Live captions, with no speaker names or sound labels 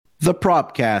The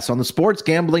Propcast on the Sports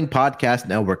Gambling Podcast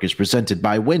Network is presented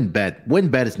by WynnBET.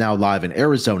 WynnBET is now live in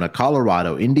Arizona,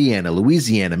 Colorado, Indiana,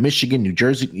 Louisiana, Michigan, New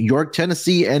Jersey, New York,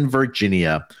 Tennessee, and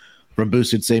Virginia. From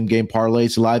boosted same-game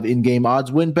parlays to live in-game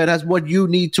odds, WynnBET has what you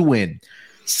need to win.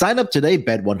 Sign up today,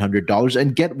 bet $100,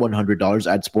 and get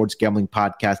 $100 at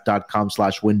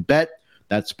sportsgamblingpodcast.com/WynnBET.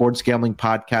 That's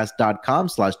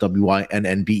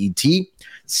sportsgamblingpodcast.com/WYNNBET.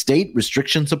 State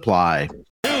restrictions apply.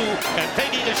 And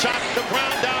taking a shot to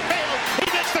ground downfield. He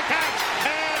gets the catch,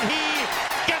 and he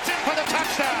gets in for the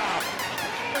touchdown.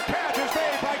 The catch is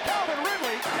made by Calvin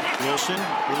Ridley. Wilson,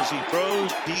 as he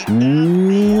throws deep.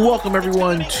 Welcome,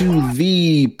 everyone, to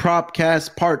the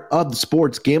Propcast, part of the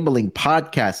Sports Gambling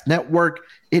Podcast Network.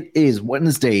 It is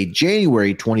Wednesday,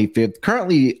 January 25th,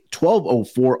 currently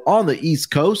 12:04 on the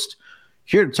East Coast.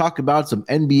 Here to talk about some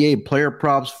NBA player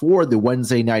props for the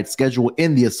Wednesday night schedule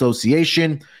in the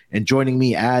association. And joining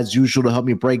me as usual to help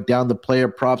me break down the player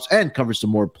props and cover some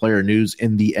more player news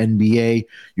in the NBA.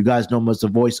 You guys know him as the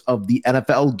voice of the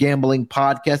NFL Gambling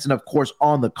Podcast and, of course,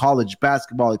 on the college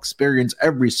basketball experience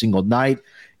every single night.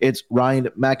 It's Ryan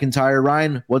McIntyre.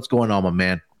 Ryan, what's going on, my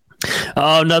man?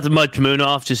 Oh, nothing much,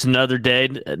 Moonoff. Just another day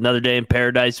in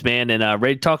paradise, man. And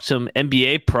ready to talk some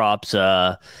NBA props.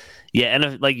 Yeah,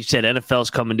 and like you said, NFL's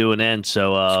coming to an end,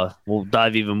 so we'll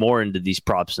dive even more into these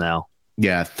props now.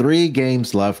 Yeah, 3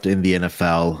 games left in the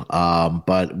NFL,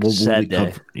 but we'll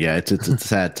yeah, it's a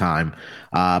sad time.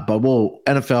 But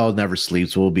NFL never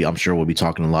sleeps. I'm sure we'll be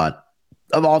talking a lot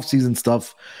of offseason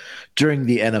stuff during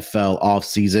the NFL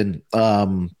offseason.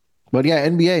 But yeah,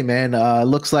 NBA, man,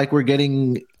 looks like we're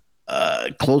getting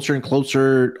closer and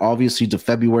closer, obviously, to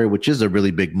February, which is a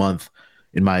really big month,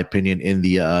 in my opinion, in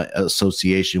the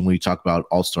association. When we talk about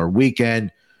All-Star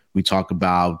Weekend, we talk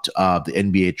about the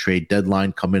NBA trade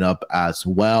deadline coming up as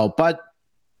well. But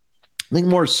I think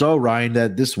more so, Ryan,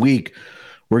 that this week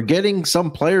we're getting some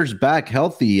players back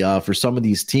healthy for some of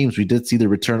these teams. We did see the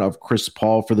return of Chris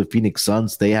Paul for the Phoenix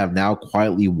Suns. They have now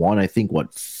quietly won, I think,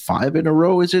 5 in a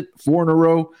row? Is it 4 in a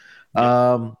row?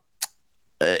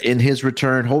 In his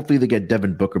return, hopefully they get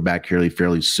Devin Booker back here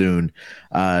fairly soon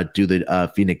to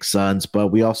the Phoenix Suns. But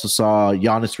we also saw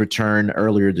Giannis return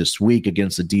earlier this week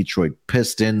against the Detroit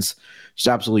Pistons. Just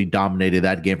absolutely dominated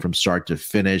that game from start to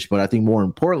finish. But I think more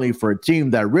importantly for a team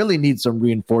that really needs some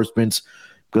reinforcements,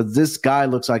 because this guy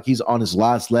looks like he's on his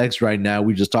last legs right now.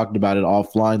 We just talked about it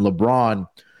offline. LeBron,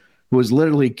 who is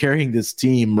literally carrying this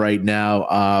team right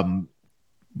now.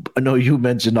 I know you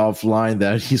mentioned offline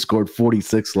that he scored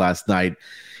 46 last night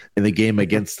in the game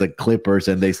against the Clippers,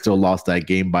 and they still lost that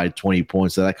game by 20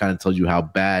 points. So that kind of tells you how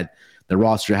bad the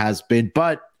roster has been.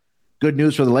 But good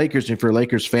news for the Lakers, and for a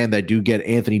Lakers fan that do get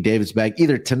Anthony Davis back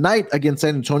either tonight against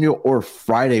San Antonio or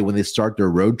Friday when they start their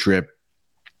road trip.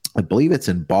 I believe it's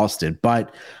in Boston.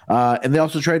 But and they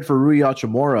also traded for Rui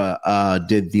Hachimura,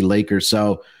 did the Lakers.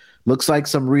 So looks like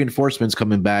some reinforcements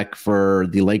coming back for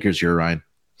the Lakers here, Ryan.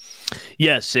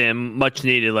 Yes, and much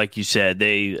needed, like you said.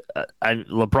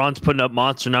 LeBron's putting up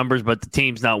monster numbers, but the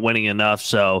team's not winning enough.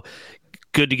 So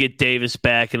good to get Davis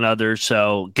back and others.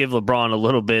 So give LeBron a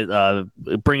little bit,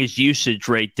 bring his usage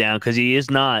rate down, because he is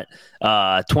not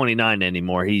 29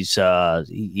 anymore. He's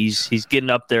getting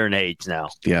up there in age now.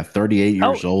 Yeah, 38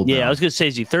 years old. Yeah, now. I was gonna say,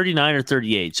 is he 39 or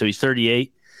 38? So he's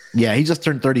 38. Yeah, he just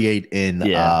turned 38 in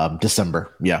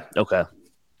December. Yeah. Okay.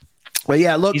 But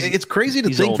yeah, look, it's crazy to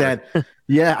think older. that.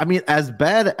 Yeah, I mean, as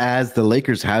bad as the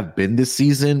Lakers have been this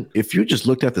season, if you just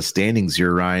looked at the standings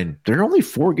here, Ryan, they're only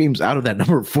 4 games out of that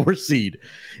number 4 seed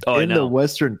in the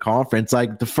Western Conference.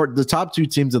 Like the top 2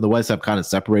 teams in the West have kind of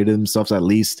separated themselves, at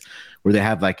least, where they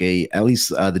have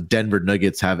the Denver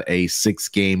Nuggets have a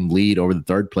 6-game lead over the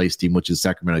third place team, which is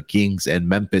Sacramento Kings, and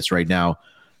Memphis right now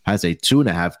has a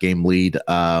 2.5-game lead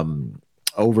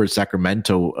over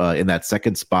Sacramento in that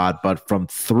second spot. But from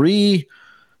 3,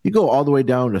 you go all the way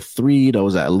down to 3. That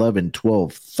was at 11,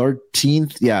 12,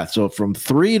 13th. Yeah, so from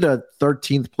 3 to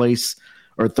 13th place,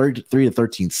 or 3 to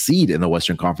 13th seed in the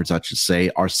Western Conference, I should say,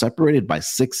 are separated by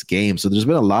 6 games. So there's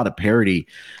been a lot of parity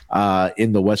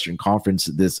in the Western Conference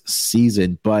this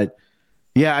season. But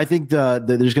yeah, I think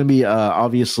there's going to be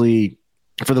obviously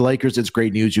for the Lakers, it's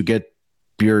great news. You get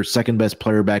your second best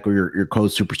player back, or your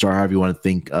co-superstar, however you want to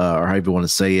think, or however you want to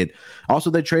say it. Also,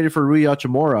 they traded for Rui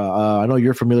Hachimura. I know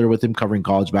you're familiar with him, covering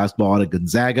college basketball out of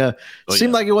Gonzaga.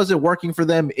 Seemed like it wasn't working for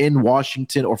them in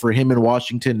Washington, or for him in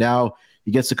Washington. Now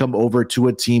he gets to come over to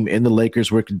a team in the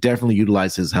Lakers where it can definitely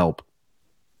utilize his help.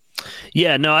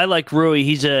 Yeah, no, I like Rui.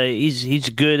 He's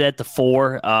good at the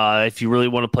 4. If you really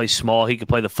want to play small, he can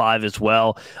play the 5 as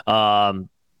well.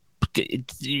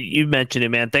 you mentioned it,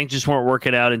 man. Things just weren't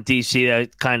working out in DC.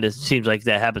 That kind of seems like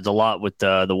that happens a lot with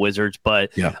the Wizards.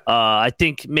 But I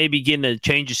think maybe getting a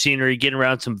change of scenery, getting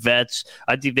around some vets,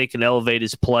 I think they can elevate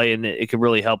his play, and it could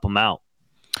really help him out.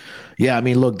 Yeah, I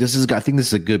mean, look, I think this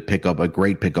is a good pickup, a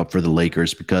great pickup for the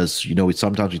Lakers because,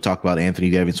 sometimes we talk about Anthony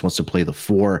Davis wants to play the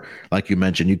 4. Like you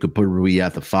mentioned, you could put Rui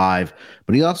at the 5,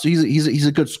 but he's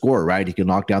a good scorer, right? He can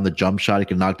knock down the jump shot. He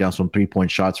can knock down some 3-point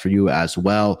shots for you as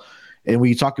well. And when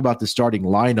you talk about the starting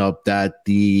lineup that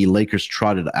the Lakers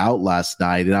trotted out last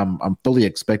night, and I'm fully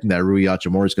expecting that Rui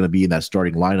Hachimura is going to be in that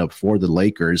starting lineup for the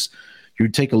Lakers. You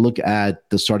take a look at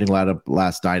the starting lineup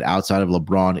last night outside of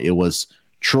LeBron, it was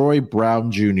Troy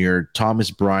Brown Jr.,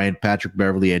 Thomas Bryant, Patrick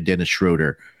Beverley, and Dennis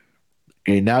Schroeder.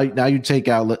 Okay, now you take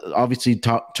out obviously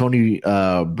Tony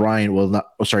Brown will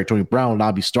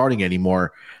not be starting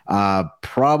anymore.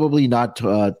 Probably not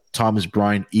Thomas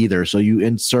Bryant either. So you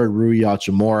insert Rui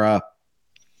Hachimura,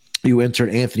 you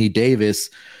insert Anthony Davis.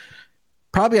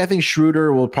 Probably, I think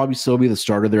Schroeder will probably still be the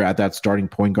starter there at that starting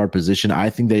point guard position.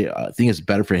 I think it's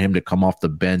better for him to come off the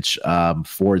bench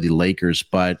for the Lakers.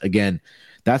 But again,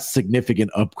 that's significant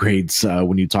upgrades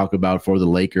when you talk about for the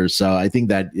Lakers. So I think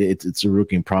that it's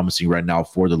looking promising right now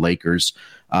for the Lakers.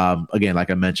 Again,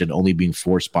 like I mentioned, only being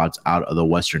 4 spots out of the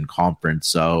Western Conference.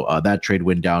 So that trade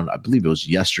went down, I believe it was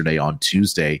yesterday on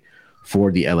Tuesday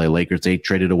for the LA Lakers. They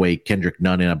traded away Kendrick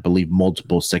Nunn and I believe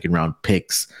multiple second-round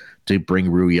picks to bring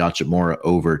Rui Hachimura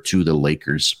over to the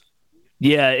Lakers.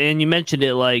 Yeah, and you mentioned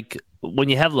it, like when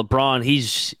you have LeBron,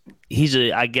 he's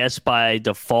I guess by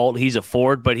default he's a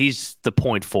forward, but he's the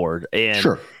point forward, and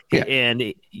sure, yeah.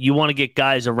 And you want to get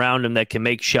guys around him that can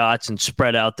make shots and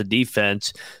spread out the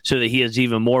defense so that he has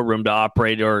even more room to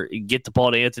operate, or get the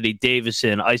ball to Anthony Davis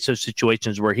in ISO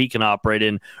situations where he can operate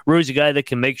in. Rui's a guy that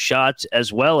can make shots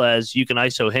as well as you can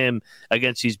ISO him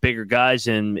against these bigger guys,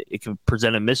 and it can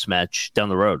present a mismatch down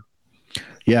the road.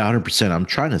 Yeah, 100%. I'm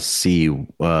trying to see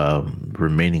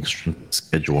remaining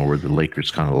schedule where the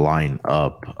Lakers kind of line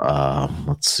up.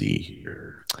 Let's see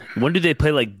here. When do they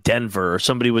play like Denver or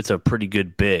somebody with a pretty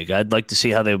good big? I'd like to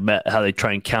see how they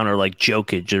try and counter like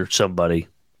Jokic or somebody.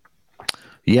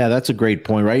 Yeah, that's a great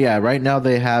point, right? Yeah, right now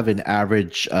they have an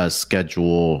average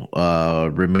schedule,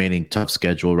 remaining tough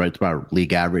schedule, right? It's about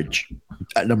league average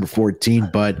at number 14.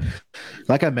 But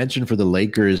like I mentioned, for the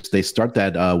Lakers, they start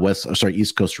that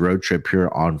East Coast road trip here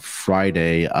on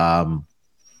Friday.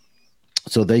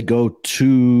 So they go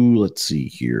to, let's see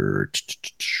here.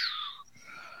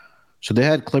 So they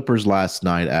had Clippers last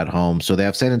night at home. So they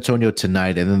have San Antonio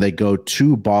tonight, and then they go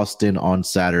to Boston on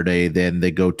Saturday. Then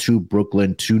they go to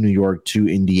Brooklyn, to New York, to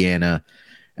Indiana,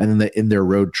 and then they end their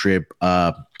road trip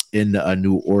in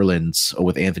New Orleans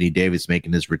with Anthony Davis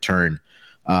making his return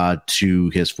to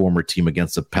his former team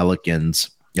against the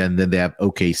Pelicans. And then they have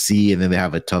OKC, and then they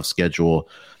have a tough schedule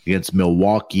against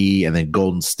Milwaukee and then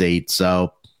Golden State.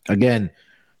 So again,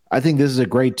 I think this is a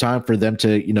great time for them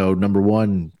to, number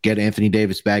one, get Anthony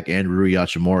Davis back and Rui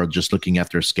Hachimura, just looking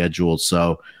at their schedule.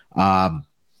 So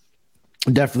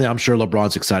definitely, I'm sure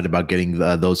LeBron's excited about getting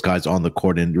those guys on the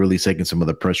court and really taking some of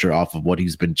the pressure off of what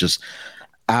he's been just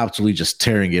absolutely just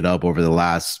tearing it up over the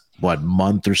last,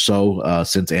 month or so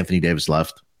since Anthony Davis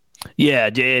left. Yeah,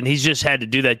 and he's just had to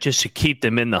do that just to keep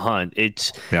them in the hunt.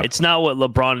 It's not what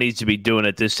LeBron needs to be doing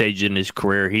at this stage in his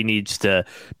career. He needs to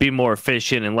be more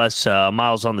efficient and less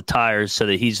miles on the tires so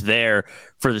that he's there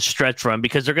for the stretch run,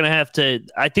 because they're going to have to.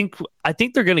 I think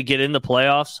they're going to get in the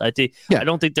playoffs. I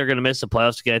don't think they're going to miss the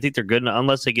playoffs again. I think they're good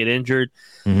unless they get injured,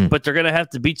 but they're going to have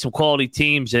to beat some quality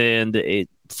teams, and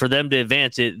for them to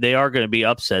advance, they are going to be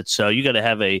upset. So you got to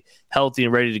have a healthy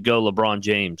and ready to go LeBron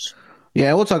James.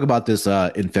 Yeah, we'll talk about this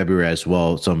in February as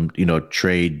well. Some,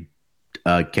 trade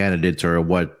candidates or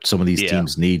what some of these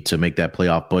teams need to make that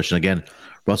playoff push. And again,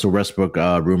 Russell Westbrook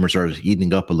rumors are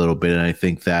heating up a little bit. And I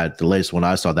think that the latest one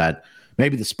I saw that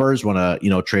maybe the Spurs want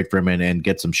to, trade for him and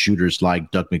get some shooters like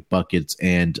Doug McBuckets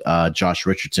and Josh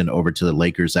Richardson over to the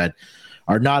Lakers that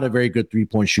are not a very good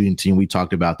 3-point shooting team. We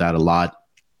talked about that a lot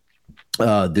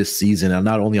this season, and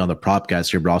not only on the Propcast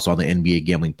here, but also on the NBA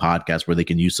Gambling Podcast, where they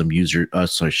can use some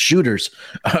shooters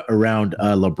around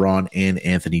LeBron and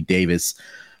Anthony Davis.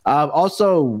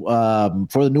 Also,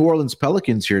 for the New Orleans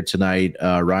Pelicans here tonight,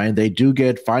 Ryan, they do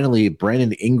get finally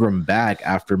Brandon Ingram back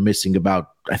after missing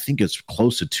about, I think it's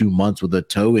close to 2 months with a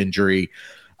toe injury.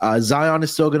 Zion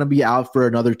is still going to be out for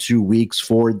another 2 weeks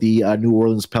for the New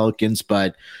Orleans Pelicans,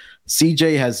 but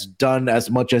CJ has done as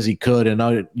much as he could,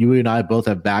 and you and I both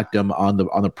have backed him on the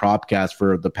Propcast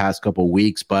for the past couple of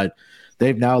weeks, but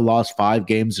they've now lost 5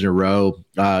 games in a row,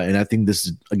 and I think this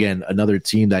is, again, another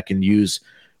team that can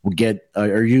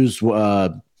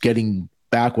getting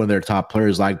back one of their top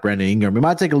players like Brandon Ingram. It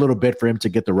might take a little bit for him to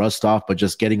get the rust off, but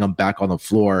just getting him back on the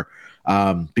floor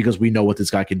because we know what this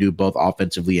guy can do both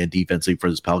offensively and defensively for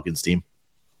this Pelicans team.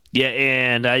 Yeah,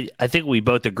 and I think we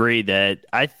both agree that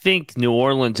I think New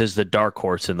Orleans is the dark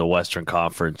horse in the Western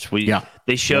Conference.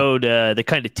 They showed they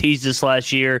kind of teased this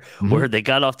last year where they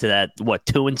got off to that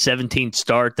 2-17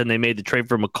 start. Then they made the trade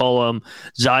for McCollum.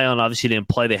 Zion obviously didn't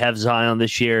play. They have Zion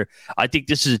this year. I think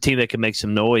this is a team that can make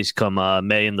some noise come April and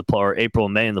May in the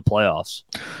playoffs.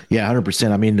 Yeah,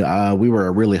 100%. I mean, we were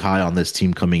really high on this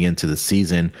team coming into the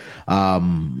season,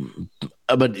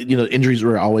 but injuries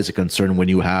were always a concern when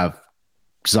you have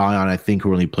Zion, I think,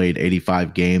 who only played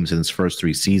 85 games in his first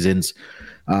 3 seasons.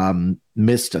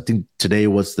 Missed, I think today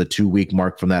was the 2-week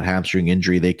mark from that hamstring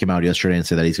injury. They came out yesterday and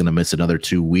said that he's going to miss another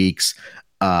 2 weeks.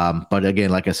 But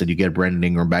again, like I said, you get Brandon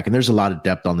Ingram back, and there's a lot of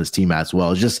depth on this team as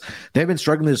well. It's just they've been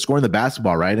struggling to score in the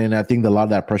basketball, right? And I think a lot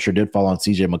of that pressure did fall on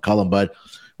CJ McCollum. But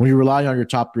when you rely on your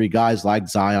top 3 guys like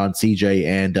Zion, CJ,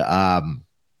 and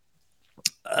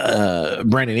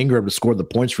Brandon Ingram to score the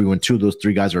points for you when 2 of those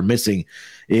 3 guys are missing,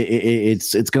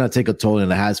 it's going to take a toll, and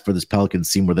it has for this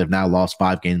Pelicans team where they've now lost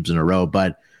 5 games in a row.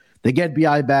 But they get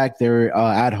BI back. They're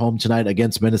at home tonight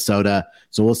against Minnesota,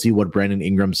 so we'll see what Brandon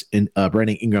Ingram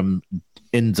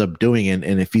ends up doing and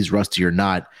if he's rusty or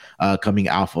not coming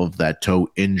off of that toe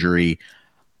injury.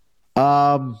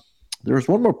 There was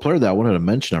one more player that I wanted to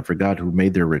mention. I forgot who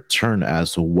made their return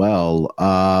as well.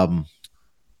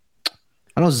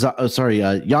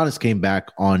 Giannis came back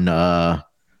on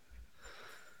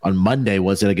Monday,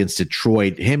 was it, against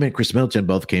Detroit. Him and Chris Middleton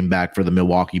both came back for the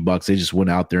Milwaukee Bucks. They just went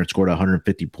out there and scored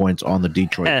 150 points on the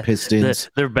Detroit Pistons.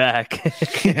 They're back.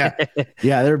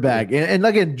 yeah, they're back. And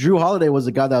again, Drew Holiday was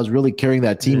the guy that was really carrying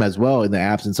that team as well in the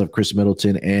absence of Chris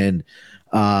Middleton and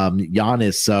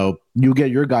Giannis. So you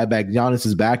get your guy back. Giannis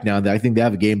is back now. I think they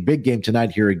have a big game tonight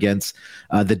here against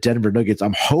the Denver Nuggets.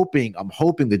 I'm hoping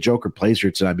the Joker plays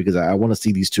here tonight because I want to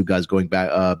see these 2 guys going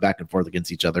back and forth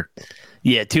against each other.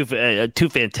 Yeah, two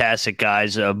fantastic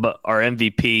guys, are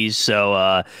MVPs.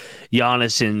 So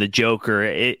Giannis and the Joker,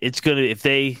 it's gonna, if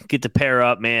they get to pair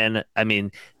up, man. I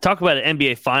mean, talk about an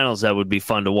NBA Finals that would be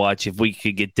fun to watch if we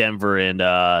could get Denver and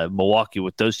Milwaukee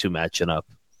with those 2 matching up.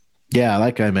 Yeah,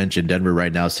 like I mentioned, Denver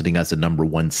right now sitting as the number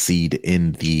 1 seed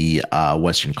in the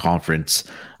Western Conference.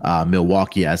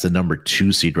 Milwaukee as the number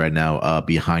 2 seed right now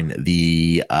behind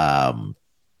the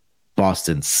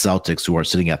Boston Celtics, who are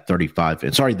sitting at 35.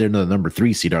 And sorry, they're the number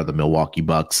 3 seed are the Milwaukee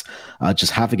Bucks,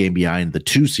 just half a game behind the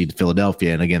 2 seed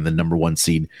Philadelphia, and again the number 1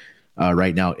 seed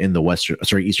right now in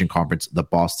the Eastern Conference, the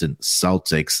Boston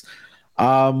Celtics.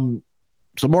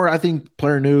 Some more, I think,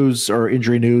 player news or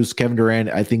injury news. Kevin Durant,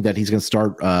 I think that he's going to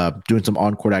start doing some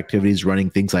on-court activities, running,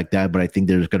 things like that. But I think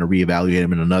they're going to reevaluate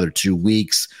him in another 2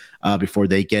 weeks before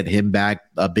they get him back.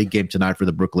 A big game tonight for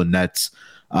the Brooklyn Nets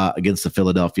against the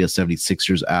Philadelphia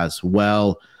 76ers as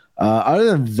well. Other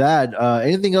than that,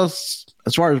 anything else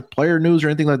as far as player news or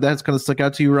anything like that's kind of stuck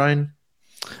out to you, Ryan?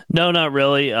 No, not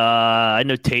really. I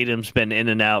know Tatum's been in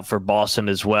and out for Boston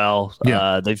as well.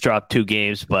 Yeah. They've dropped 2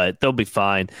 games, but they'll be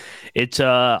fine. It's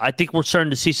I think we're starting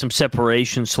to see some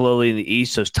separation slowly in the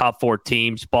East. Those top 4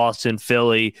 teams, Boston,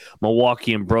 Philly,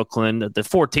 Milwaukee, and Brooklyn, the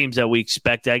 4 teams that we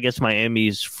expected. I guess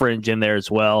Miami's fringe in there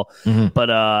as well. Mm-hmm. But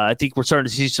I think we're starting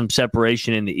to see some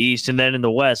separation in the East. And then in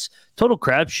the West, total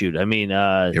crapshoot. I mean,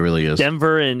 it really is.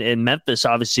 Denver and Memphis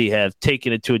obviously have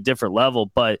taken it to a different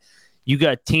level, but you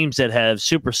got teams that have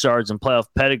superstars and playoff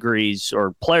pedigrees,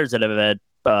 or players that have had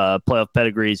playoff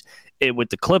pedigrees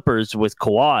with the Clippers, with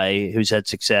Kawhi, who's had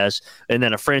success, and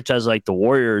then a franchise like the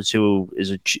Warriors, who is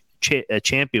a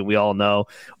champion, we all know,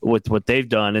 with what they've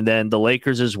done, and then the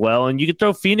Lakers as well. And you could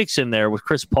throw Phoenix in there with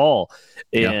Chris Paul.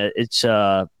 Yeah. It's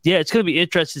going to be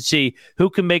interesting to see who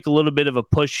can make a little bit of a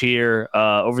push here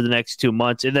over the next 2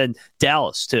 months. And then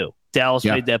Dallas, too. Dallas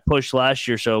made that push last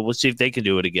year, so we'll see if they can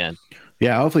do it again.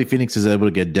 Yeah, hopefully Phoenix is able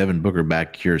to get Devin Booker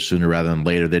back here sooner rather than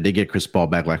later. They did get Chris Paul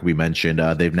back, like we mentioned.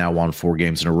 They've now won 4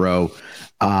 games in a row.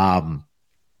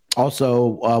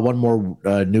 Also, one more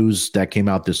news that came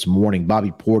out this morning. Bobby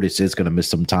Portis is going to miss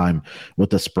some time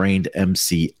with a sprained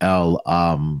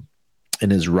MCL in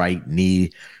his right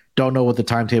knee. Don't know what the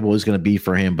timetable is going to be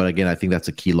for him, but again, I think that's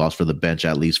a key loss for the bench,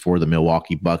 at least for the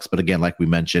Milwaukee Bucks. But again, like we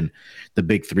mentioned, the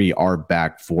big 3 are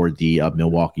back for the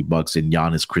Milwaukee Bucks in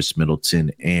Giannis, Chris Middleton,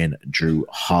 and Drew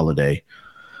Holiday.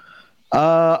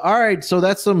 All right, so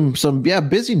that's some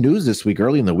busy news this week,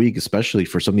 early in the week, especially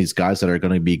for some of these guys that are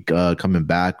going to be coming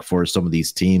back for some of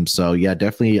these teams. So yeah,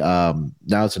 definitely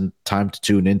now it's time to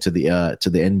tune into the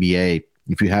NBA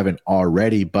if you haven't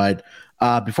already. But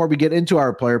before we get into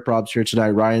our player props here tonight,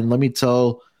 Ryan, let me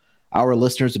tell our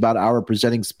listeners about our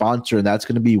presenting sponsor, and that's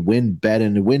going to be WynnBET.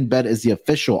 And WynnBET is the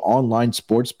official online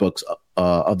sports books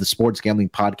of the Sports Gambling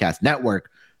Podcast Network.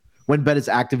 WynnBET is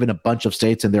active in a bunch of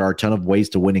states, and there are a ton of ways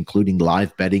to win, including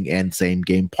live betting and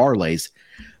same-game parlays.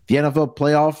 The NFL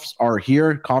playoffs are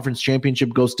here. Conference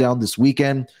championship goes down this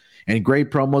weekend, and great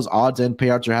promos, odds, and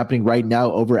payouts are happening right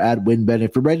now over at WynnBET.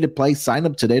 If you're ready to play, sign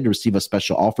up today to receive a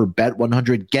special offer. Bet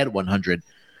 100, get 100.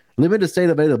 Limited state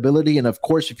availability, and of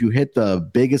course, if you hit the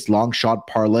biggest long shot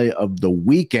parlay of the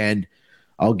weekend,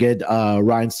 I'll get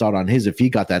Ryan's thought on his if he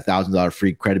got that $1,000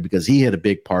 free credit because he hit a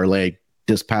big parlay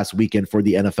this past weekend for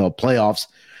the NFL playoffs.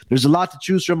 There's a lot to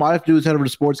choose from. All you have to do is head over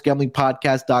to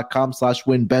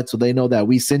sportsgamblingpodcast.com/WynnBET so they know that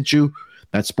we sent you.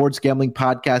 That's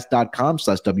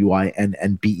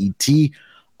sportsgamblingpodcast.com/WynnBET.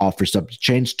 Offer subject to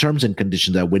change. Terms and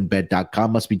conditions at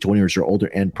WynnBET.com. Must be 20 years or older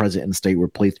and present in the state where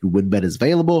playthrough WynnBET is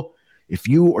available. If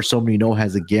you or someone you know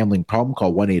has a gambling problem,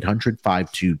 call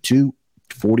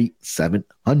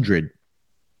 1-800-522-4700.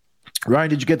 Ryan,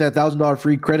 did you get that $1,000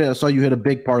 free credit? I saw you hit a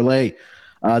big parlay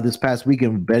this past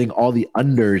weekend betting all the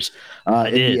unders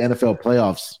in the NFL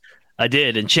playoffs. I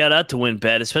did, and shout out to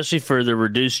WynnBET, especially for the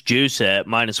reduced juice at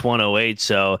 -108.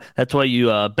 So that's why you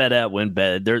bet at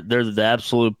WynnBET. They're the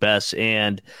absolute best.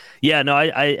 And yeah, no,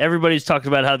 I everybody's talking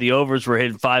about how the overs were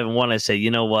hitting 5-1. I say,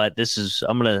 you know what,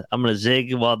 I'm gonna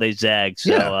zig while they zag.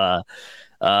 So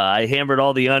I hammered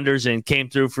all the unders and came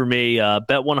through for me.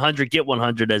 Bet 100, get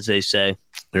 100, as they say.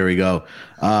 There we go.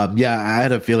 Yeah, I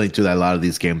had a feeling too that a lot of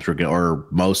these games were or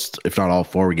most, if not all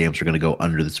 4 games, were going to go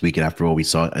under this weekend after what we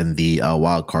saw in the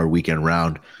wild card weekend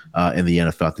round in the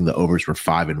NFL. I think the overs were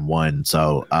 5-1.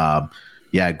 So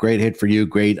yeah, great hit for you.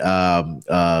 Great odds,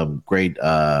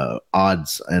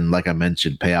 and like I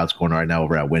mentioned, payouts going right now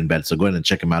over at WynnBET. So go ahead and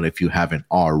check them out if you haven't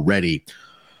already.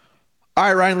 All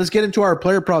right, Ryan, let's get into our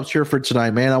player props here for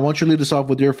tonight, man. I want you to lead us off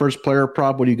with your first player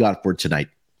prop. What do you got for tonight?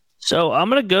 So I'm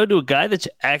going to go to a guy that's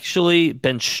actually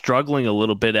been struggling a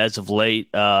little bit as of late.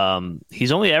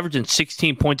 He's only averaging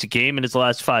 16 points a game in his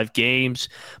last 5 games,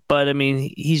 but I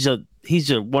mean, he's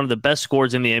one of the best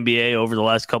scorers in the NBA over the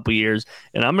last couple of years.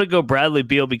 And I'm going to go Bradley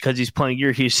Beal because he's playing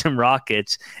your Houston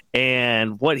Rockets,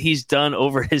 and what he's done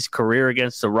over his career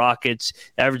against the Rockets,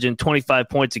 averaging 25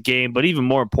 points a game. But even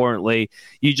more importantly,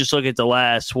 you just look at the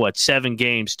last, 7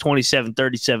 games, 27,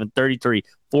 37, 33,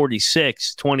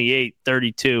 46, 28,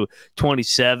 32,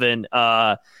 27.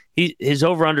 His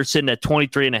over-under sitting at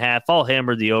 23.5. I'll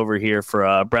hammer the over here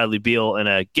for Bradley Beal in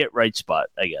a get-right spot,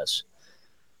 I guess.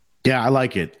 Yeah, I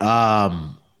like it.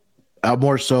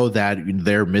 More so that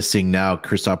they're missing now.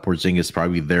 Kristaps Porzingis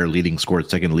probably their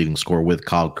second leading scorer with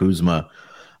Kyle Kuzma,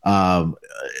 with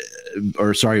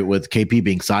KP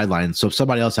being sidelined. So if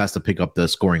somebody else has to pick up the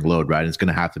scoring load, right, it's going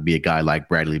to have to be a guy like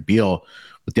Bradley Beal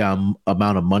with the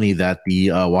amount of money that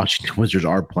the Washington Wizards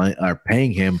are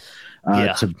paying him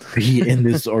to be in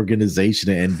this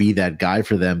organization and be that guy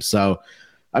for them. So,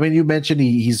 I mean, you mentioned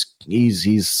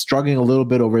he's struggling a little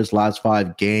bit over his last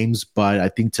 5 games, but I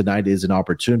think tonight is an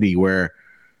opportunity where,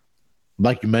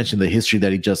 like you mentioned, the history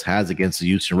that he just has against the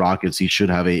Houston Rockets, he should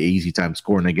have an easy time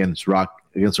scoring against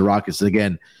the Rockets.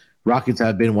 Again, Rockets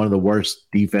have been one of the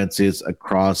worst defenses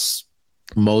across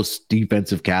most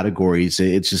defensive categories.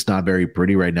 It's just not very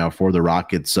pretty right now for the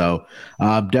Rockets. So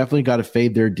definitely got to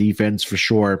fade their defense for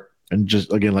sure. And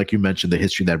just, again, like you mentioned, the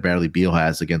history that Bradley Beal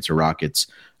has against the Rockets,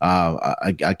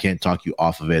 I can't talk you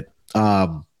off of it. I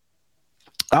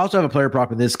also have a player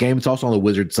prop in this game. It's also on the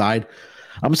Wizards side.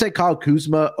 I'm going to say Kyle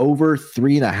Kuzma over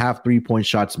 3.5 3-point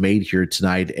shots made here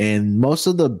tonight. And most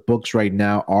of the books right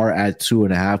now are at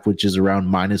 2.5, which is around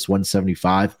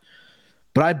 -175.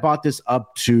 But I bought this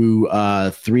up to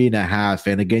 3.5.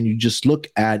 And again, you just look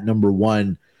at number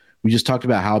one. We just talked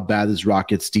about how bad this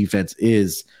Rockets defense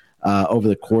is over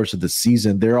the course of the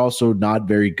season. They're also not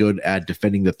very good at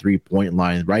defending the 3-point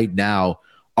line. Right now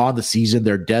on the season,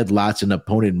 they're dead last in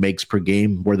opponent makes per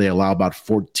game, where they allow about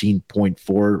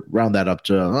 14.4, round that up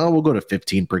to, we'll go to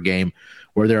 15 per game,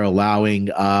 where they're allowing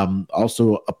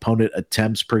also opponent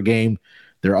attempts per game.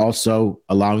 They're also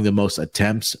allowing the most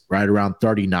attempts, right around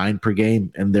 39 per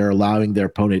game, and they're allowing their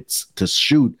opponents to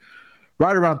shoot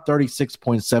right around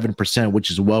 36.7%, which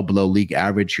is well below league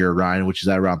average here, Ryan, which is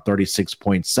at around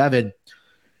 36.7.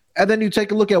 And then you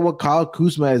take a look at what Kyle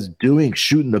Kuzma is doing,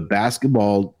 shooting the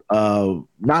basketball,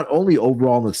 not only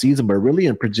overall in the season, but really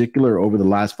in particular over the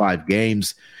last 5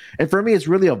 games. And for me, it's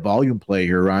really a volume play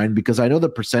here, Ryan, because I know the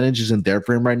percentage isn't there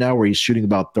for him right now, where he's shooting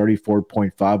about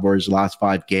 34.5 over his last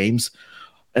 5 games.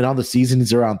 And on the season,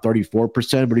 he's around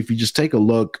 34%. But if you just take a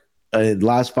look at the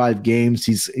last 5 games,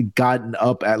 he's gotten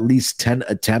up at least 10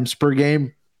 attempts per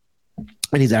game.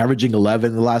 and he's averaging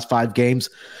 11 in the last 5 games,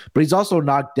 but he's also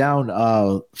knocked down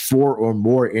 4 or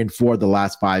more in 4 of the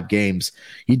last 5 games.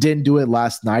 He didn't do it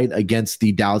last night against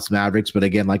the Dallas Mavericks, but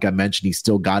again, like I mentioned, he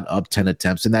still got up 10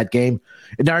 attempts in that game.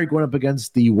 And now you're going up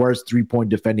against the worst 3-point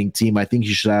defending team. I think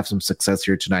you should have some success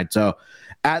here tonight. So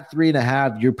at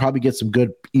 3.5, you'll probably get some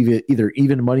good either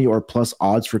even money or plus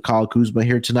odds for Kyle Kuzma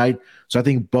here tonight. So I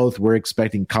think both we're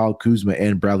expecting Kyle Kuzma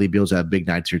and Bradley Beal to have big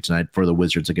nights here tonight for the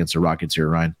Wizards against the Rockets here,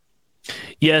 Ryan.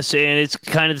 Yes, and it's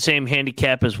kind of the same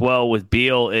handicap as well with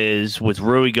Beal is with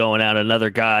Rui going out, another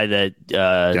guy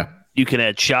that you can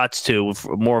add shots to with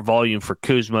more volume for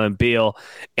Kuzma and Beal.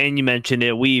 And you mentioned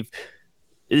it.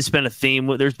 It's been a theme.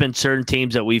 There's been certain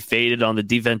teams that we've faded on the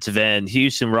defensive end.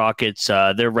 Houston Rockets,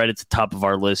 they're right at the top of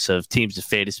our list of teams to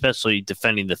fade, especially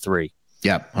defending the 3.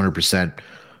 Yeah, 100%.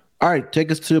 All right,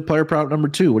 take us to player prop number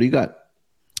 2. What do you got?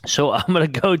 So I'm going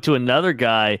to go to another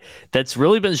guy that's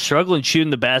really been struggling shooting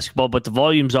the basketball, but the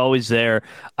volume's always there.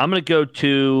 I'm going to go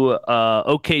to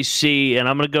OKC, and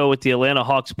I'm going to go with the Atlanta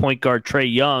Hawks point guard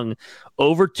Trae Young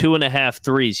over 2.5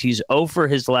 threes. He's 0 for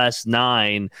his last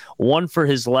 9, 1 for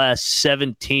his last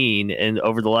 17, and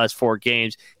over the last 4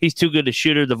 games. He's too good a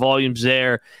shooter. The volume's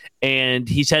there, and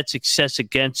he's had success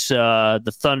against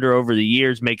the Thunder over the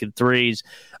years making threes.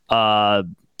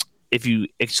 If you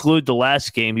exclude the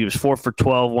last game, he was 4 for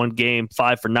 12 one game,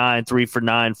 5 for 9, 3 for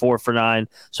 9, 4 for 9.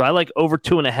 So I like over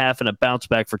 2.5 and a bounce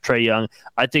back for Trae Young.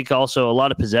 I think also a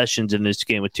lot of possessions in this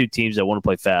game with 2 teams that want to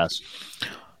play fast.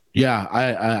 Yeah,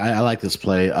 I like this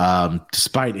play.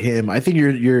 Despite him, I think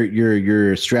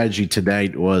your strategy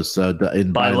tonight was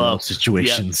in buy low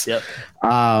situations. Yep.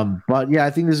 But yeah, I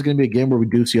think this is going to be a game where we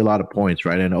do see a lot of points,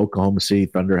 right? And Oklahoma City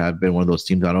Thunder have been one of those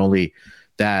teams not only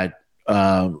that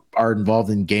are involved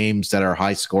in games that are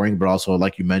high scoring, but also,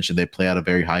 like you mentioned, they play at a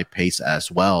very high pace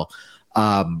as well.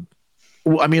 I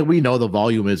mean, we know the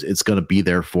volume it's going to be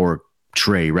there for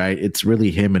Trae, right? It's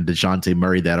really him and DeJounte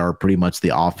Murray that are pretty much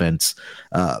the offense.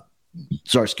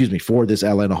 For this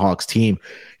Atlanta Hawks team.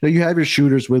 You know, you have your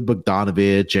shooters with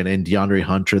Bogdanovich and DeAndre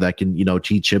Hunter that can,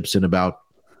 cheat chips in about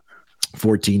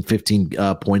 14, 15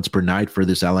 points per night for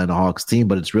this Atlanta Hawks team,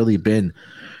 but it's really been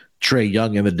Trae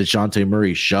Young and the DeJounte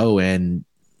Murray show. And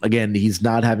again, he's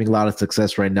not having a lot of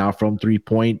success right now from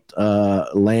 3-point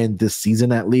land this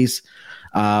season, at least.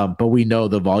 But we know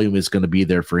the volume is going to be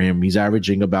there for him. He's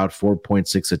averaging about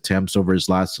 4.6 attempts over his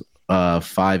last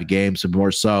 5 games and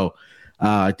more so.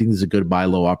 I think this is a good buy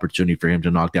low opportunity for him to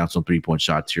knock down some 3-point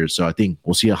shots here. So I think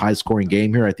we'll see a high scoring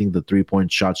game here. I think the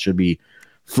 3-point shots should be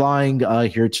flying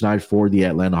here tonight for the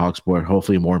Atlanta Hawks, but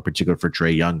hopefully more in particular for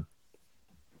Trae Young.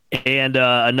 And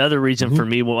another reason for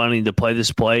me wanting to play this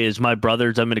play is my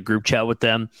brothers. I'm in a group chat with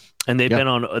them, and they've been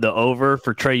on the over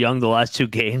for Trae Young the last 2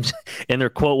 games. And their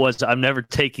quote was, "I'm never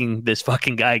taking this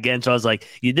fucking guy again." So I was like,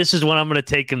 this is when I'm going to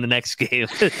take him the next game.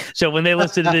 So when they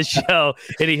listen to this show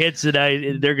and he hits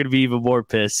tonight, they're going to be even more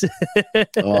pissed.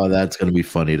 Oh, that's going to be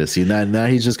funny to see. Now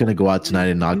he's just going to go out tonight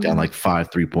and knock down like 5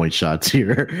 3-point shots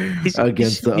here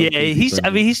against the. Yeah,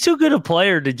 he's too good a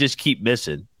player to just keep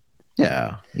missing.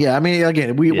 Yeah. I mean,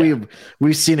 again,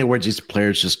 we've seen it where these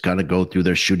players just kind of go through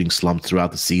their shooting slumps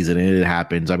throughout the season, and it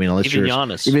happens. I mean, unless even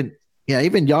Giannis, even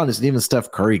Giannis, and even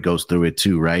Steph Curry goes through it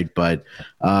too, right? But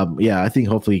I think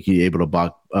hopefully he'll be able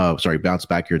to bounce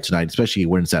back here tonight, especially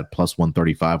when it's at plus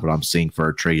 135. What I'm seeing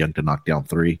for Trae Young to knock down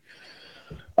 3.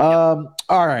 All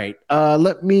right,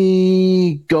 let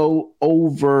me go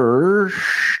over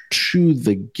to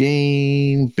the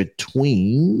game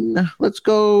between. Let's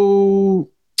go.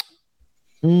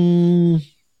 I'll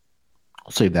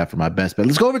save that for my best bet.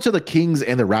 Let's go over to the Kings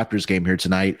and the Raptors game here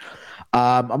tonight.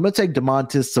 I'm going to take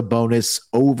Domantas Sabonis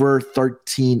over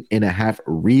 13.5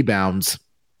 rebounds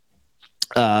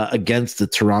against the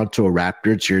Toronto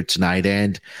Raptors here tonight.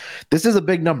 And this is a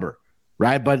big number,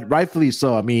 right? But rightfully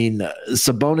so. I mean,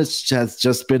 Sabonis has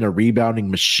just been a rebounding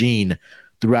machine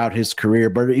throughout his career,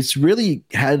 but he's really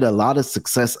had a lot of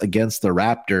success against the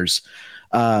Raptors.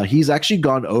 He's actually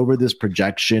gone over this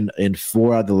projection in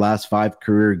 4 out of the last 5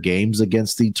 career games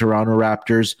against the Toronto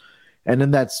Raptors. And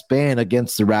in that span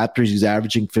against the Raptors, he's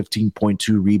averaging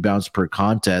 15.2 rebounds per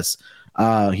contest.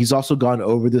 He's also gone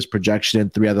over this projection in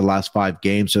 3 out of the last 5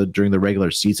 games. So during the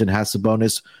regular season, has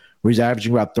Sabonis, where he's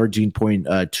averaging about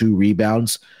 13.2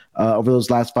 rebounds over those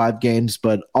last 5 games.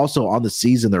 But also on the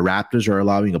season, the Raptors are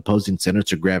allowing opposing centers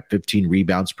to grab 15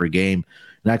 rebounds per game.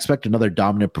 And I expect another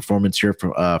dominant performance here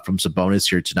from Sabonis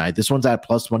here tonight. This one's at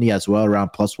plus money as well,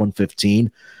 around plus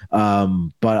 115.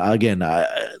 But again,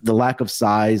 the lack of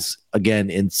size,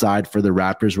 again, inside for the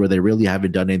Raptors, where they really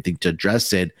haven't done anything to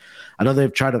address it. I know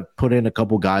they've tried to put in a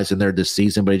couple guys in there this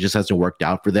season, but it just hasn't worked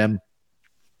out for them.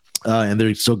 And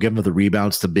they're still giving the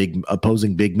rebounds to big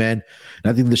opposing big men.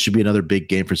 And I think this should be another big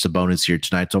game for Sabonis here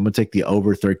tonight. So I'm going to take the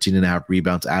over 13.5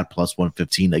 rebounds at plus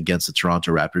 115 against the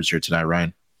Toronto Raptors here tonight,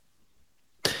 Ryan.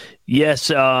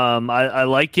 Yes, I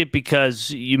like it because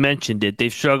you mentioned it.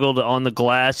 They've struggled on the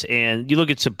glass, and you look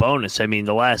at Sabonis. I mean,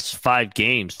 the last 5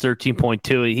 games,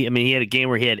 13.2. He had a game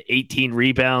where he had 18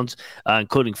 rebounds,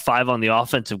 including 5 on the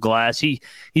offensive glass. He's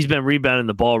been rebounding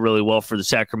the ball really well for the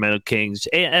Sacramento Kings.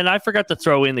 And I forgot to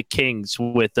throw in the Kings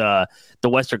with the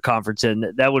Western Conference, and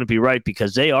that wouldn't be right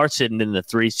because they are sitting in the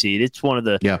 3 seed. It's one of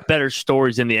the better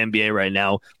stories in the NBA right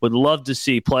now. Would love to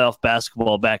see playoff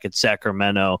basketball back at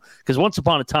Sacramento because once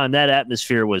upon a time, that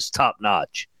atmosphere was top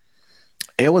notch.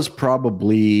 It was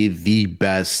probably the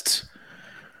best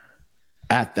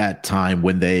at that time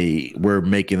when they were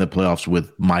making the playoffs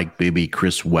with Mike Bibby,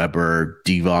 Chris Webber,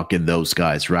 Divock, and those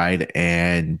guys, right?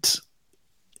 And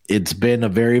it's been a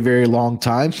very, very long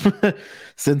time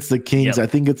since the Kings. I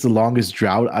think it's the longest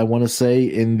drought, I want to say,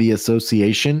 in the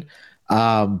association.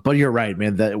 But you're right,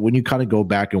 man, that when you kind of go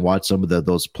back and watch some of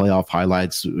those playoff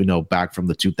highlights, back from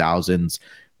the 2000s,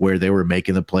 where they were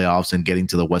making the playoffs and getting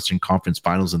to the Western Conference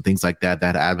Finals and things like that.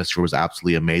 That atmosphere was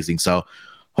absolutely amazing. So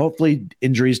hopefully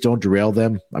injuries don't derail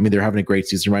them. I mean, they're having a great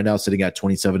season right now, sitting at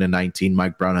 27-19.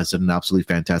 Mike Brown has done an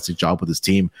absolutely fantastic job with his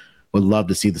team. Would love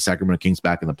to see the Sacramento Kings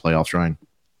back in the playoffs, Ryan.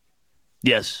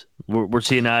 Yes, we're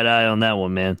seeing eye to eye on that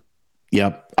one, man.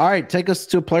 Yep. All right, take us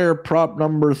to player prop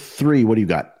number 3. What do you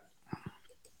got?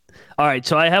 All right,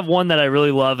 so I have one that I really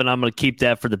love, and I'm going to keep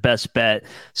that for the best bet.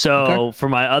 So for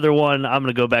my other one, I'm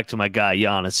going to go back to my guy,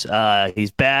 Giannis. He's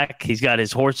back. He's got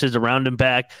his horses around him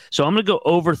back. So I'm going to go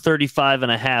over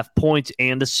 35.5 points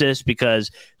and assists because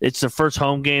it's the first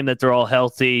home game that they're all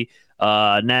healthy.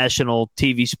 National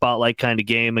TV spotlight kind of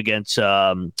game against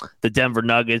the Denver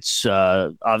Nuggets.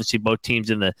 Obviously, both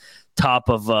teams in the top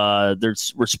of their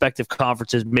respective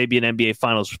conferences, maybe an NBA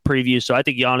Finals preview. So I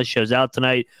think Giannis shows out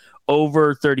tonight.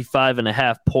 Over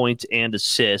 35.5 points and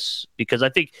assists because I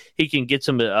think he can get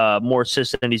some more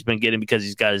assists than he's been getting because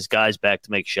he's got his guys back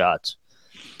to make shots.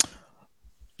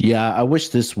 Yeah, I wish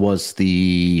this was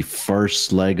the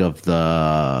first leg of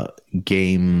the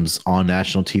games on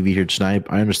national TV here tonight.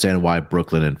 I understand why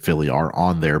Brooklyn and Philly are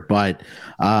on there, but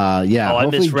yeah. Oh, I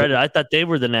misread it. I thought they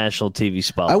were the national TV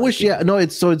spot. I wish,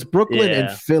 it's Brooklyn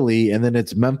and Philly, and then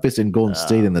it's Memphis and Golden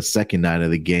State in the second night of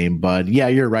the game. But yeah,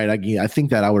 you're right. I think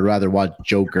that I would rather watch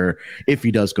Joker if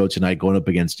he does go tonight going up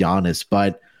against Giannis,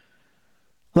 but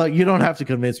look, you don't have to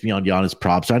convince me on Giannis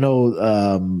props. I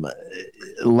know.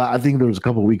 I think there was a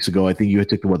couple of weeks ago. I think you had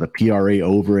took the PRA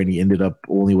over, and he ended up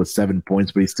only with 7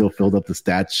 points, but he still filled up the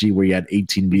stat sheet where he had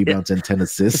 18 rebounds and 10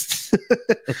 assists.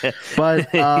 But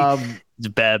he's a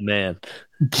bad man.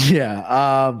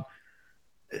 Yeah,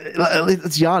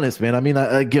 it's Giannis, man. I mean,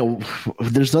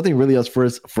 there's nothing really else for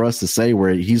us to say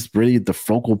where he's really the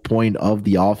focal point of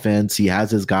the offense. He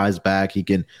has his guys back. He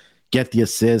can get the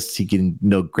assists. He can,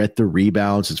 get the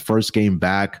rebounds. His first game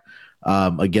back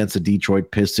against the Detroit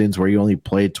Pistons, where he only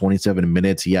played 27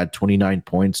 minutes. He had 29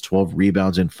 points, 12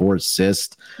 rebounds, and 4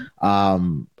 assists.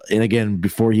 And again,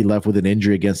 before he left with an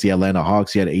injury against the Atlanta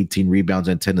Hawks, he had 18 rebounds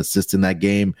and 10 assists in that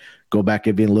game. Go back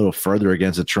and be a little further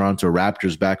against the Toronto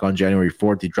Raptors back on January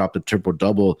 4th. He dropped a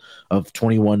triple-double of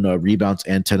 21 rebounds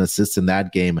and 10 assists in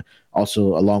that game,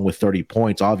 also along with 30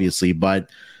 points, obviously. But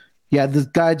yeah, this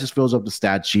guy just fills up the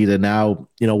stat sheet, and now,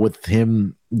 with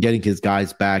him getting his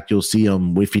guys back, you'll see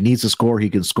him. If he needs to score, he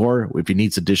can score. If he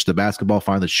needs to dish the basketball,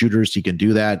 find the shooters, he can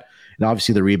do that. And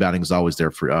obviously, the rebounding is always there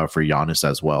for Giannis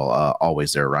as well.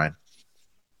 Always there, Ryan.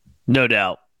 No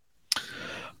doubt.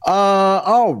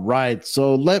 All right,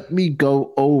 so let me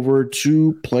go over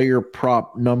to player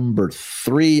prop number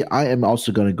 3. I am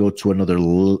also going to go to another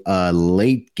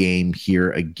late game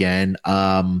here again.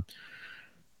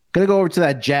 Going to go over to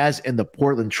that Jazz and the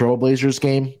Portland Trailblazers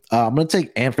game. I'm going to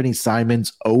take Anthony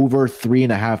Simons over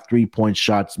 3.5 3-point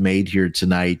shots made here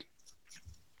tonight.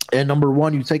 And number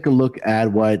one, you take a look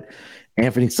at what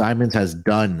Anthony Simons has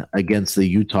done against the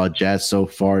Utah Jazz so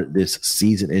far this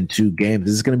season in 2 games.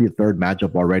 This is going to be a third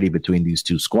matchup already between these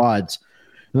two squads.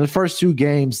 In the first 2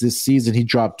 games this season, he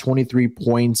dropped 23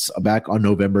 points back on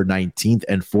November 19th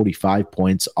and 45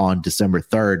 points on December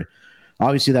 3rd.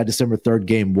 Obviously, that December 3rd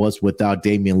game was without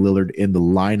Damian Lillard in the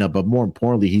lineup, but more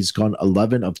importantly, he's gone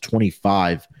 11 of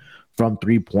 25 from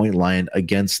 3-point line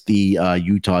against the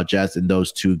Utah Jazz in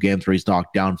those 2 games where he's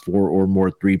knocked down 4 or more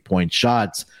 3-point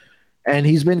shots. And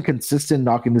he's been consistent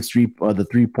knocking the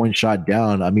 3-point shot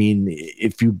down. I mean,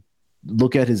 if you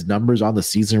look at his numbers on the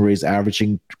season where he's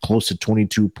averaging close to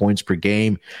 22 points per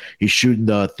game. He's shooting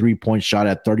the 3-point shot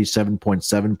at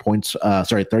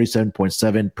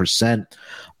 37.7%.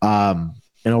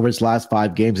 And over his last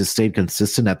 5 games, it's stayed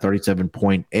consistent at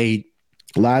 37.8.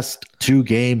 Last 2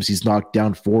 games, he's knocked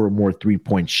down 4 or more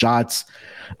 3-point shots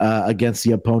against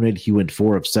the opponent. He went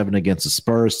 4 of 7 against the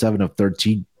Spurs, 7 of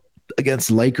 13 against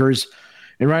the Lakers.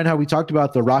 And Ryan, how we talked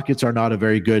about the Rockets are not a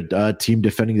very good team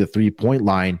defending the 3-point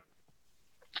line.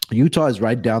 Utah is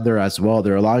right down there as well.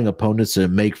 They're allowing opponents to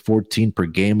make 14 per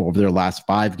game over their last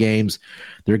 5 games.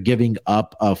 They're giving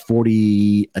up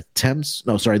 40 attempts.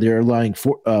 No, sorry, they're allowing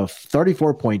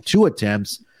 34.2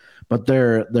 attempts, but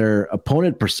their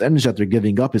opponent percentage that they're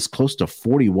giving up is close to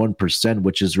 41%,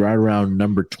 which is right around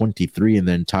number 23 in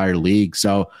the entire league.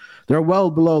 So they're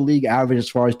well below league average as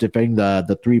far as defending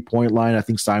the 3-point line. I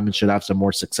think Simon should have some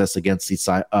more success against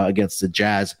the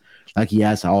Jazz like he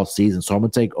has all season. So I'm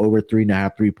going to take over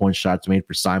 3.5 3-point shots made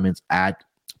for Simons at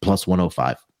plus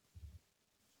 105.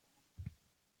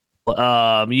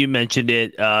 You mentioned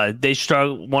it. They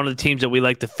struggle. One of the teams that we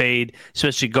like to fade,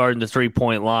 especially guarding the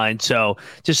 3-point line. So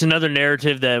just another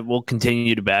narrative that we'll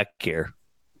continue to back here.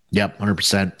 Yep,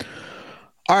 100%.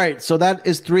 All right, so that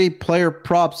is 3 player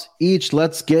props each.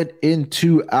 Let's get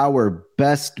into our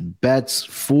best bets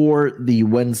for the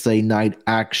Wednesday night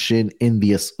action in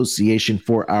the association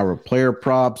for our player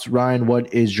props. Ryan,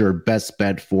 what is your best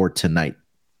bet for tonight?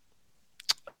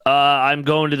 I'm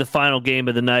going to the final game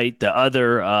of the night, the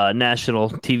other national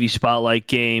TV spotlight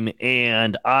game,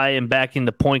 and I am backing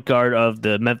the point guard of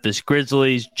the Memphis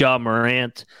Grizzlies, Ja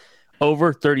Morant.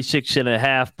 Over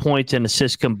 36.5 points and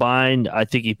assists combined. I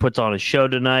think he puts on a show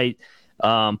tonight.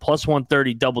 Plus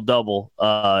 130 double-double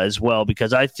as well,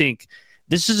 because I think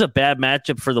this is a bad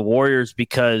matchup for the Warriors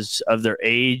because of their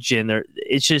age and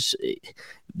it's just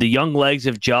the young legs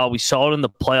of Ja. We saw it in the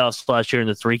playoffs last year in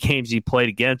the 3 games he played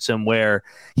against them, where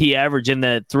he averaged in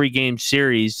that 3-game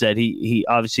series that he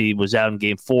obviously was out in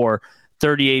game 4,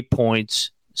 38 points,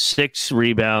 6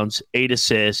 rebounds, 8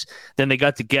 assists. Then they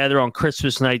got together on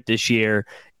Christmas night this year,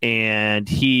 and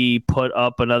he put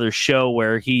up another show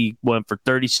where he went for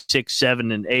 36,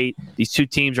 7, and 8. These 2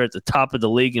 teams are at the top of the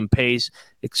league in pace.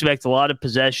 Expect a lot of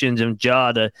possessions, and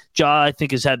Ja, I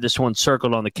think, has had this one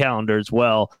circled on the calendar as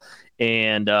well.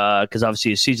 And because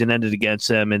obviously his season ended against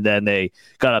them, and then they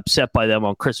got upset by them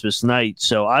on Christmas night.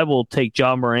 So I will take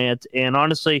Ja Morant, and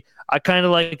honestly, I kind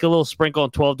of like a little sprinkle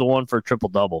on 12-1 for a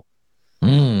triple-double.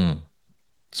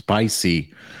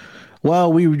 Spicy.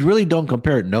 Well, we really don't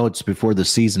compare notes before the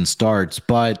season starts,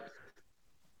 the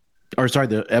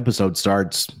episode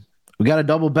starts. We got a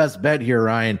double best bet here,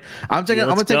 Ryan. I'm going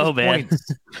to take his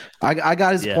points. I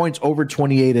got his points over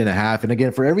 28.5. And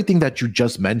again, for everything that you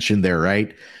just mentioned there,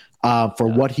 right?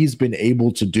 What he's been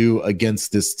able to do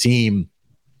against this team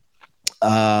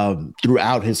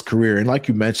throughout his career. And like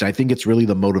you mentioned, I think it's really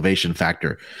the motivation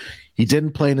factor. He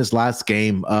didn't play in his last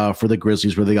game for the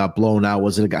Grizzlies where they got blown out.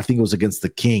 I think it was against the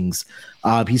Kings.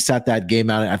 He sat that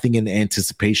game out, I think, in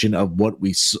anticipation of what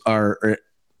this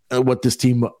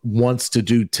team wants to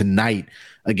do tonight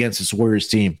against this Warriors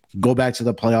team. Go back to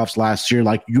the playoffs last year.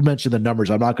 Like you mentioned the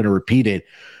numbers, I'm not going to repeat it,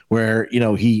 where,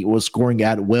 he was scoring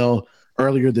at will.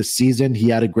 Earlier this season, he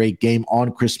had a great game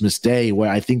on Christmas Day, where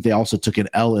I think they also took an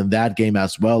L in that game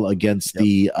as well against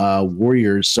the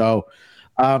Warriors. So,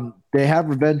 they have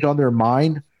revenge on their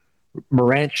mind.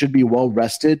 Morant should be well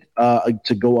rested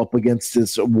to go up against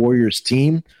this Warriors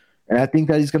team. And I think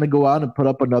that he's going to go out and put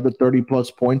up another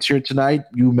 30-plus points here tonight.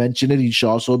 You mentioned it. He should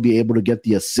also be able to get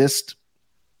the assist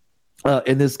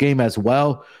in this game as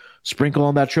well. Sprinkle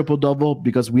on that triple-double,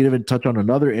 because we didn't touch on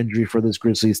another injury for this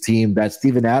Grizzlies team, that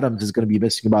Steven Adams is going to be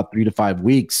missing about 3 to 5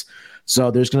 weeks.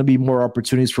 So there's going to be more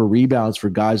opportunities for rebounds for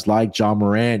guys like Ja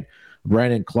Morant,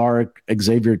 Brandon Clark,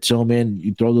 Xavier Tillman.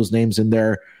 You throw those names in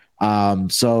there.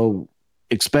 So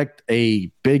expect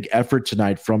a big effort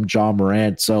tonight from Ja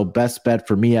Morant. So best bet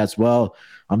for me as well.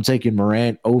 I'm taking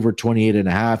Morant over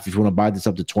 28.5. If you want to buy this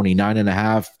up to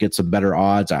 29.5, get some better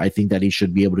odds. I think that he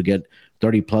should be able to get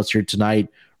 30 plus here tonight.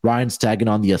 Ryan's tagging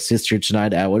on the assist here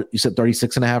tonight at what you said,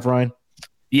 36.5, Ryan?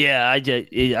 Yeah,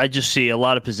 I just see a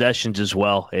lot of possessions as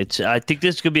well. I think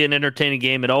this could be an entertaining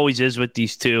game. It always is with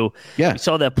these two. Yeah, we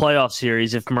saw that playoff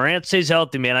series. If Morant stays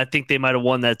healthy, man, I think they might have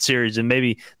won that series, and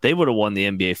maybe they would have won the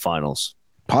NBA Finals.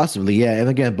 Possibly, yeah. And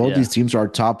again, both these teams are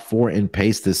top 4 in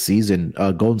pace this season.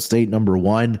 Golden State number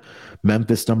 1,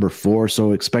 Memphis number 4.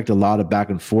 So expect a lot of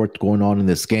back and forth going on in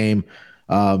this game.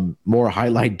 More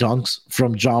highlight dunks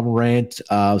from Ja Morant.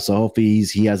 So hopefully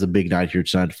he has a big night here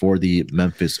tonight for the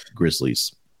Memphis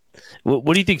Grizzlies.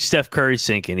 What do you think Steph Curry's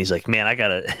thinking? He's like, man, I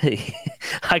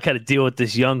gotta deal with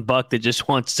this young buck that just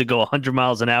wants to go 100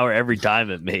 miles an hour every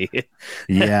time at me.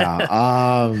 Yeah,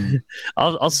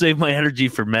 I'll save my energy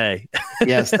for May.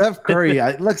 Yeah, Steph Curry.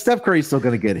 Steph Curry's still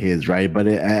gonna get his right, but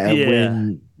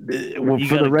when you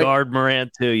got to guard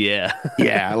Morant too, yeah.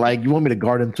 Yeah, like you want me to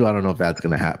guard him too? I don't know if that's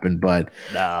gonna happen, but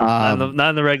not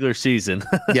in the regular season.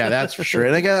 Yeah, that's for sure.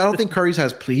 And again, I don't think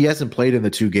he hasn't played in the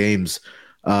 2 games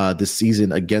this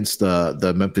season against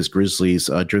the Memphis Grizzlies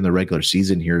during the regular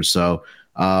season here. So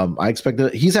I expect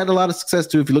that he's had a lot of success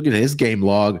too. If you look at his game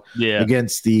log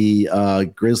against the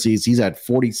Grizzlies, he's at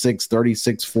 46,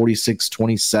 36, 46,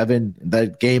 27.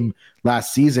 That game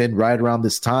last season, right around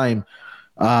this time,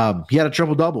 he had a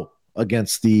triple-double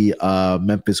against the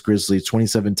Memphis Grizzlies,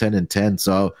 27, 10, and 10.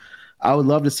 So I would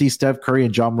love to see Steph Curry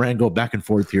and John Moran go back and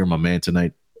forth here, my man,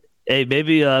 tonight. Hey,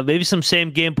 maybe some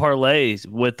same game parlays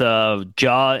with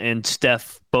Ja and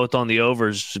Steph both on the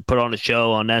overs, put on a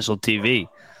show on national TV.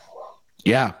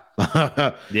 Yeah.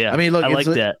 Yeah. I mean, look, I like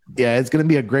that. Yeah, it's going to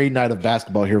be a great night of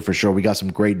basketball here for sure. We got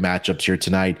some great matchups here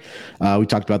tonight. We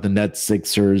talked about the Nets,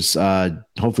 Sixers.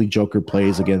 Hopefully Joker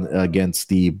plays against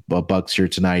the Bucks here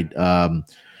tonight.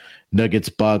 Nuggets,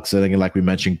 Bucks, I think, like we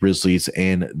mentioned, Grizzlies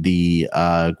and the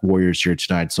Warriors here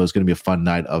tonight. So it's going to be a fun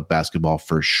night of basketball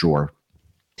for sure.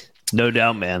 No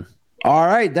doubt, man. All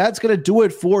right, that's going to do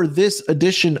it for this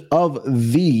edition of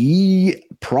the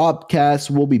Propcast.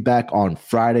 We'll be back on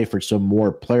Friday for some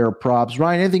more player props.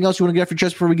 Ryan, anything else you want to get off your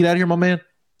chest before we get out of here, my man?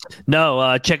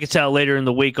 No, check us out later in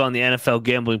the week on the NFL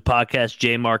Gambling Podcast,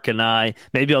 J Mark and I.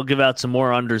 Maybe I'll give out some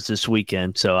more unders this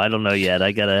weekend. So I don't know yet.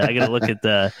 I gotta look at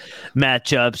the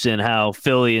matchups and how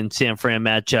Philly and San Fran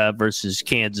match up versus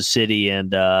Kansas City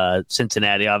and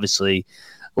Cincinnati. Obviously,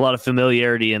 a lot of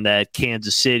familiarity in that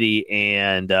Kansas City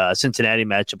and Cincinnati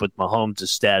matchup with Mahomes'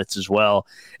 stats as well.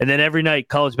 And then every night,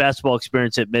 college basketball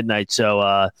experience at midnight.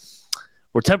 So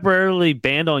we're temporarily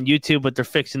banned on YouTube, but they're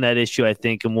fixing that issue, I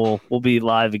think, and we'll be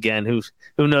live again. Who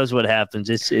knows what happens?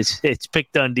 It's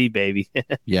Pick Dundee, baby.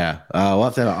 Yeah, we'll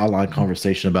have to have an online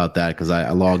conversation about that because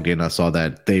I logged in, I saw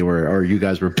that you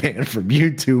guys were banned from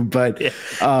YouTube, but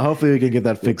hopefully we can get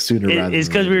that fixed sooner. It's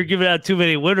because we were giving out too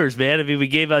many winners, man. I mean, we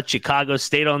gave out Chicago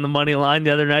State on the money line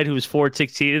the other night, who was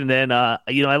 4-16, and then I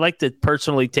like to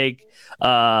personally take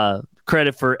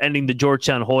credit for ending the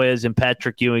Georgetown Hoyas and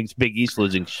Patrick Ewing's Big East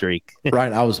losing streak.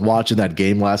 Right. I was watching that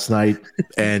game last night,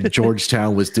 and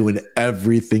Georgetown was doing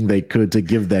everything they could to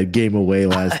give that game away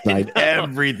last night.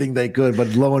 Everything they could. But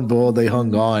lo and behold, they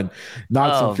hung on.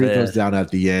 Knocked some free throws down at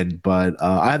the end. But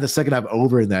I had the second half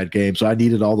over in that game, so I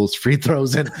needed all those free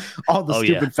throws and all the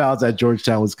stupid fouls that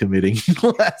Georgetown was committing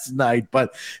last night.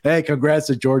 But, hey, congrats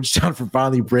to Georgetown for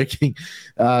finally breaking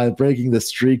the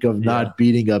streak of not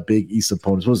beating a Big East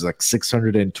opponent. What was it, like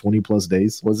 620 plus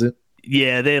days, was it?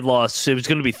 Yeah, they had lost. It was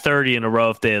going to be 30 in a row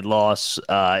if they had lost.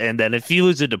 And then if you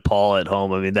lose it to DePaul at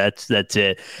home, I mean, that's it.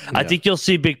 Yeah. I think you'll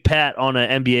see Big Pat on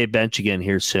an NBA bench again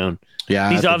here soon.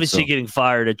 Yeah, he's obviously getting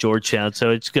fired at Georgetown,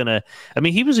 so it's going to – I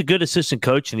mean, he was a good assistant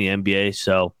coach in the NBA,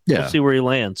 so we'll see where he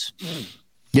lands.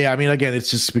 Yeah, I mean, again,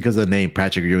 it's just because of the name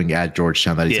Patrick Ewing at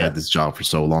Georgetown that he's had this job for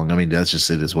so long. I mean, that's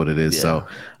just it is what it is. Yeah. So,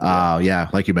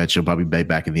 like you mentioned, he'll probably be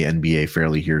back in the NBA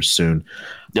fairly here soon.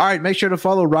 Yep. All right, make sure to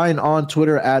follow Ryan on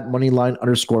Twitter at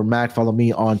Moneyline_Mac. Follow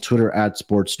me on Twitter at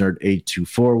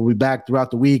SportsNerd824. We'll be back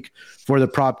throughout the week for the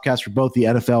Propcast for both the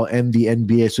NFL and the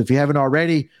NBA. So if you haven't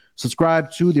already, subscribe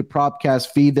to the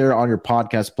Propcast feed there on your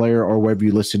podcast player or wherever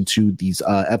you listen to these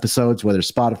episodes, whether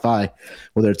it's Spotify,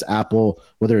 whether it's Apple,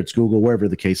 whether it's Google, wherever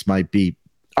the case might be.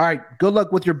 All right, good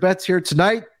luck with your bets here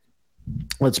tonight.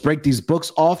 Let's break these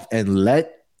books off and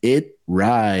let it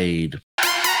ride.